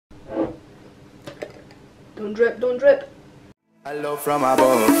Don't drip, don't drip. Hello from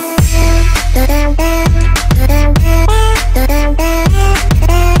above.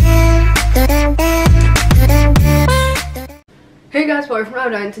 Hey guys, Paul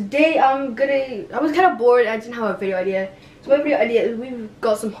from Now. Today I was kind of bored. I didn't have a video idea. So my video idea is we've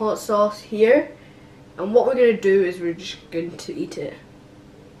got some hot sauce here, and what we're gonna do is we're just going to eat it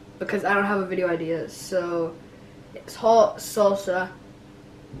because I don't have a video idea. So it's hot salsa,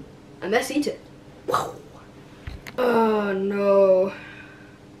 and let's eat it. Oh no!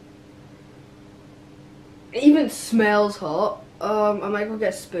 It even smells hot. I might go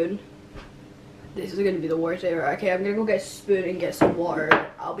get a spoon. This is gonna be the worst ever. Okay, I'm gonna go get a spoon and get some water.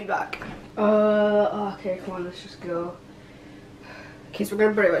 I'll be back. Okay, come on, let's just go. Okay, so we're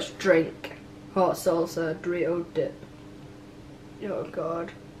gonna pretty much drink hot salsa Dorito dip. Oh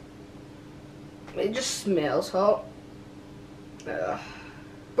god. It just smells hot. We're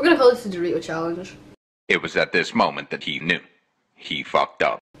gonna call this the Dorito challenge. It was at this moment that he knew. He fucked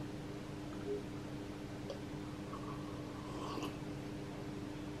up.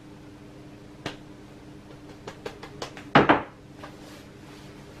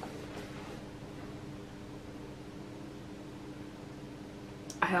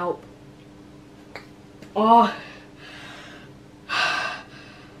 Help. Oh.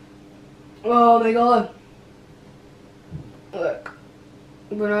 Oh my god. Look.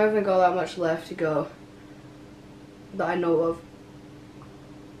 We're not even got that much left to go. That I know of.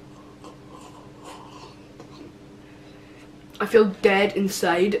 I feel dead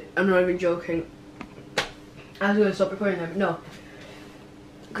inside. I'm not even joking. I was gonna stop recording now, but no.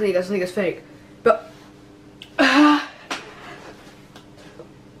 I think it's fake. But and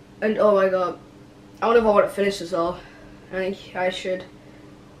oh my god, I don't know if I want to finish this all. I think I should.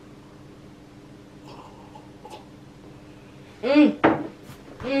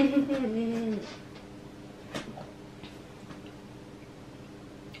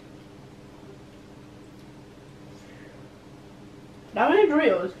 How many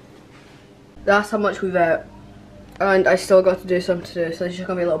Doritos? That's how much we've ate. And I still got to do some to do, so there's just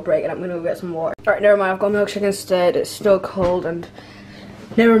gonna be a little break and I'm gonna go get some water. Alright, never mind, I've got milkshake instead. It's still cold and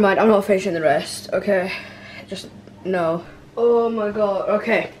never mind, I'm not finishing the rest, okay? Just, no. Oh my god,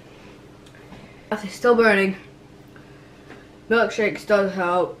 okay. It's still burning. Milkshakes does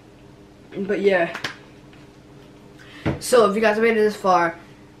help, but yeah. So, if you guys have made it this far,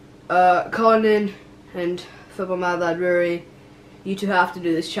 Colin in and Football Mad Lad Rory, you two have to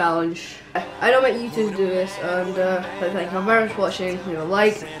do this challenge. I don't want you two to do this, and but thank you very much for watching. You know,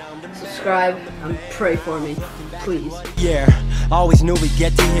 like, subscribe, and pray for me, please. Yeah, always knew we'd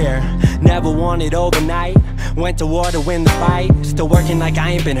get to here. Never wanted overnight. Went to war to win the fight. Still working like I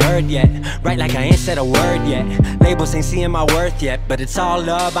ain't been heard yet. Right like I ain't said a word yet. Labels ain't seeing my worth yet. But it's all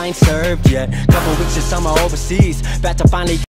love, I ain't served yet. Couple weeks of summer overseas. About to finally